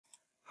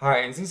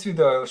Hi, in this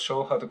video I'll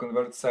show how to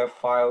convert SAV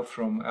file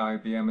from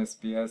IBM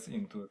SPS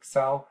into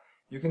Excel.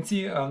 You can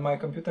see on my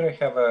computer I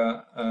have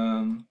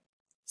a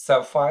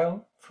SAV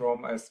file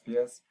from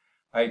SPS.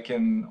 I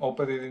can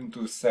open it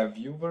into SAV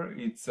Viewer.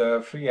 It's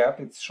a free app.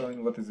 It's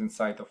showing what is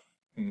inside of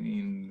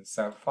in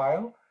SAV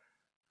file.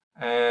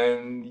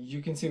 And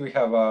you can see we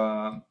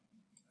have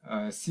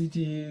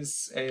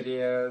cities,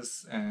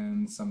 areas,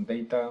 and some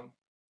data,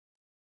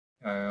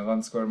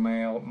 land square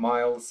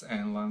miles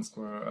and land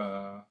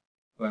square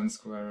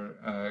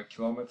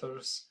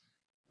kilometers,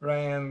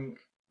 rank,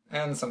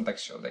 and some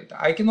textual data.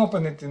 I can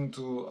open it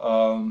into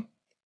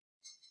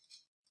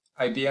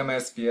IBM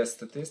SPS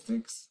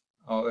statistics.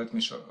 Oh, let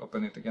me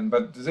open it again.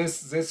 But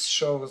this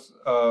shows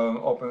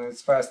open it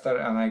faster,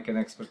 and I can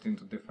export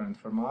into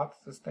different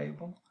formats this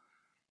table.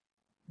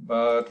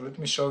 But let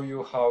me show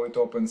you how it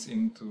opens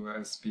into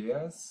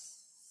SPS.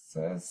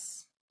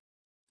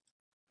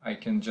 I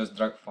can just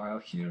drag file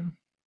here.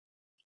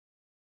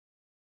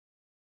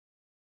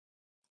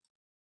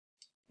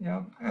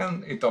 Yeah,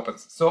 and it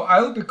opens. So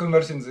I'll be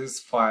converting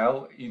this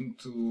file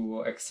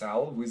into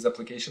Excel with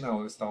application I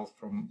will install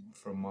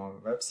from our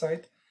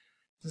website.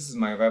 This is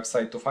my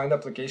website. To find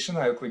application,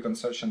 I'll click on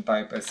search and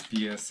type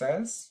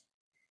SPSS.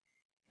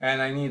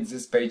 And I need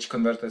this page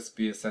convert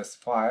SPSS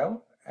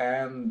file.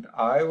 And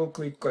I will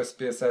click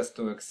SPSS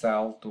to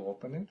Excel to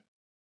open it.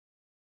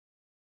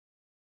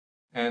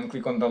 And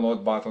click on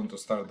download button to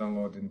start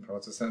downloading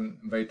process and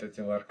wait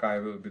until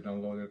archive will be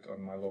downloaded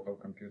on my local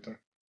computer.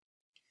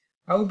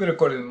 I will be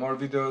recording more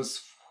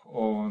videos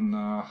on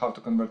how to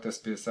convert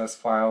SPSS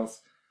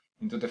files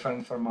into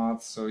different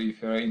formats, so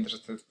if you're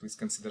interested, please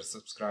consider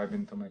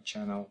subscribing to my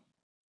channel.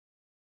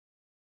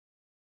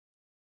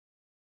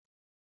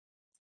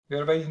 We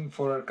are waiting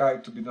for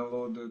archive to be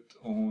downloaded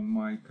on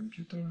my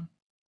computer.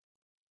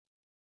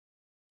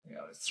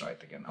 Yeah, let's try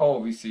it again. Oh,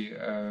 we see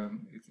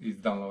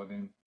it's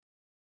downloading.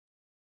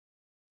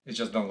 It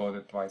just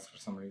downloaded twice for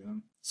some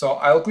reason. So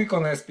I'll click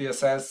on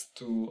SPSS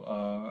to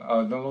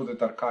download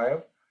the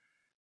archive.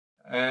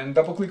 And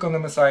double click on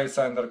MSI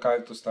signed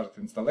archive to start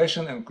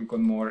installation and click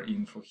on more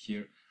info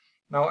here.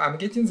 Now I'm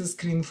getting the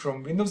screen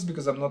from Windows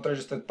because I'm not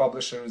registered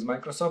publisher with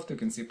Microsoft. You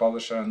can see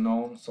publisher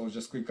unknown, so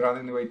just click run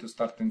anyway to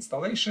start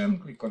installation,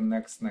 click on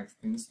next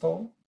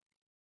install,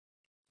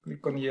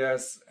 click on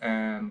yes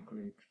and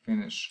click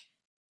finish.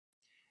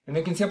 And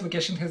you can see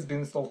application has been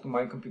installed to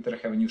my computer. I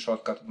have a new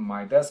shortcut on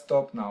my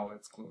desktop. Now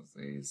let's close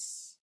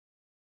this.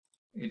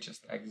 You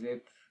just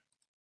exit,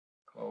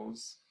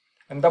 close.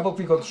 And double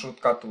click on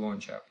shortcut to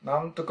launch app.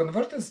 Now to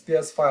convert this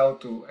SPS file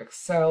to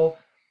Excel,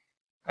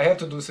 I have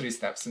to do 3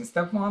 steps. In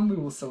step 1, we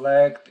will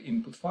select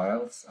input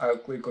files. I'll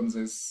click on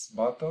this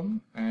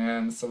button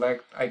and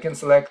I can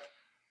select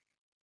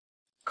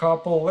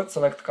couple, let's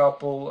select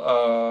couple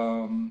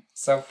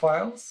SAV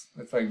files.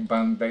 It's like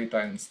bank data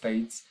and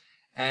states.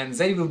 And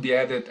they will be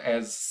added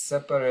as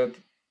separate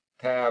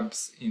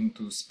tabs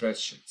into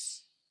spreadsheets,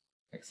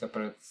 like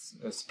separate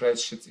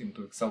spreadsheets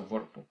into Excel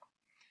workbook.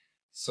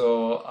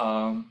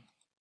 So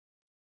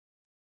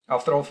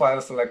after all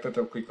files selected,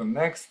 I'll click on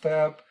next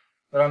tab.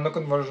 There are no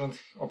conversion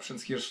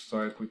options here,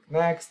 so I click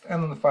next,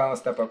 and on the final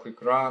step I'll click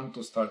run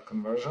to start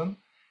conversion.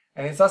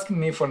 And it's asking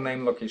me for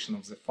name location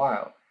of the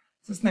file.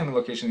 This name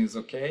location is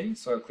okay,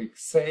 so I click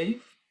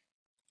save.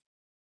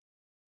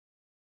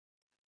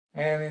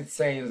 And it's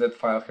saying that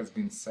file has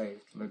been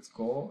saved. Let's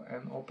go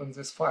and open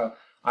this file.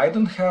 I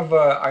don't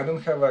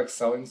have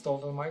Excel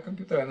installed on my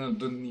computer, and I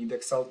don't need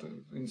Excel to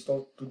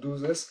install to do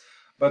this.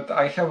 But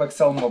I have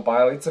Excel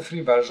Mobile. It's a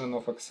free version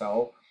of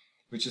Excel,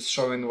 which is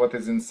showing what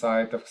is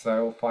inside of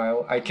Excel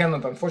file.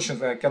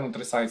 Unfortunately, I cannot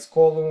resize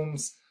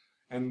columns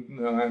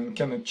and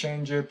cannot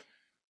change it.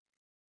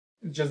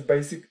 It's just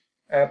basic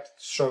app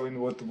showing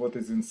what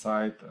is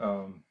inside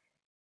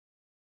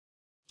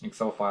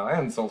Excel file,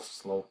 and it's also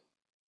slow.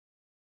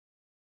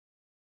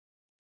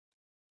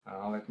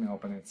 Let me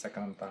open it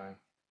second time.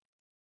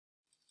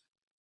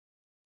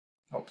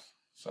 Oops,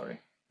 sorry.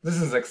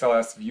 This is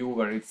XLS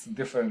Viewer. It's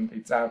different.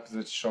 It's app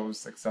that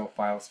shows Excel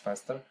files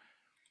faster.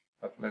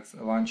 But let's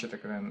launch it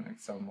again,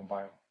 Excel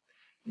Mobile.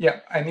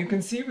 Yeah, and you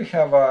can see we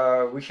have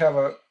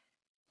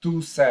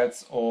 2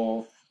 sets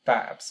of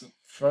tabs.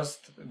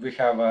 First, we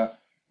have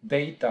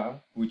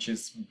data, which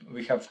is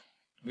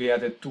we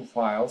added 2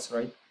 files,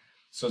 right?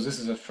 So this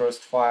is the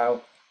first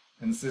file,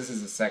 and this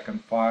is the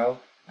second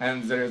file.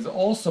 And there is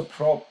also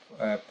prop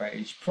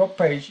page. Prop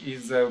page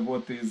is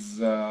what is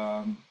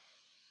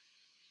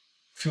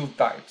field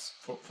types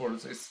for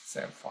this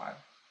SAV file.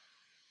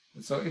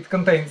 So it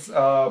contains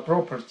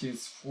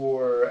properties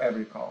for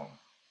every column.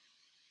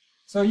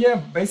 So yeah,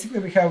 basically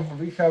we have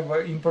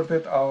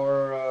imported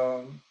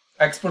our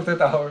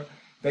exported our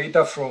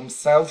data from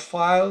SAV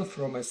file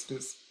from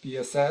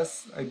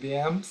SPSS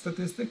IBM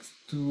statistics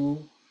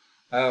to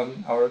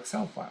our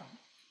Excel file.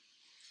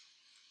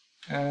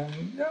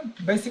 And yeah,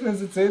 basically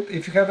that's it.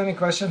 If you have any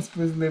questions,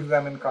 please leave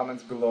them in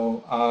comments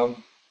below.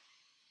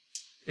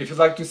 If you'd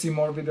like to see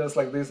more videos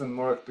like this and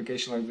more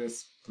applications like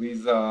this,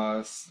 please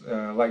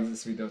like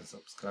this video and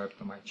subscribe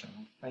to my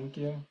channel. Thank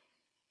you.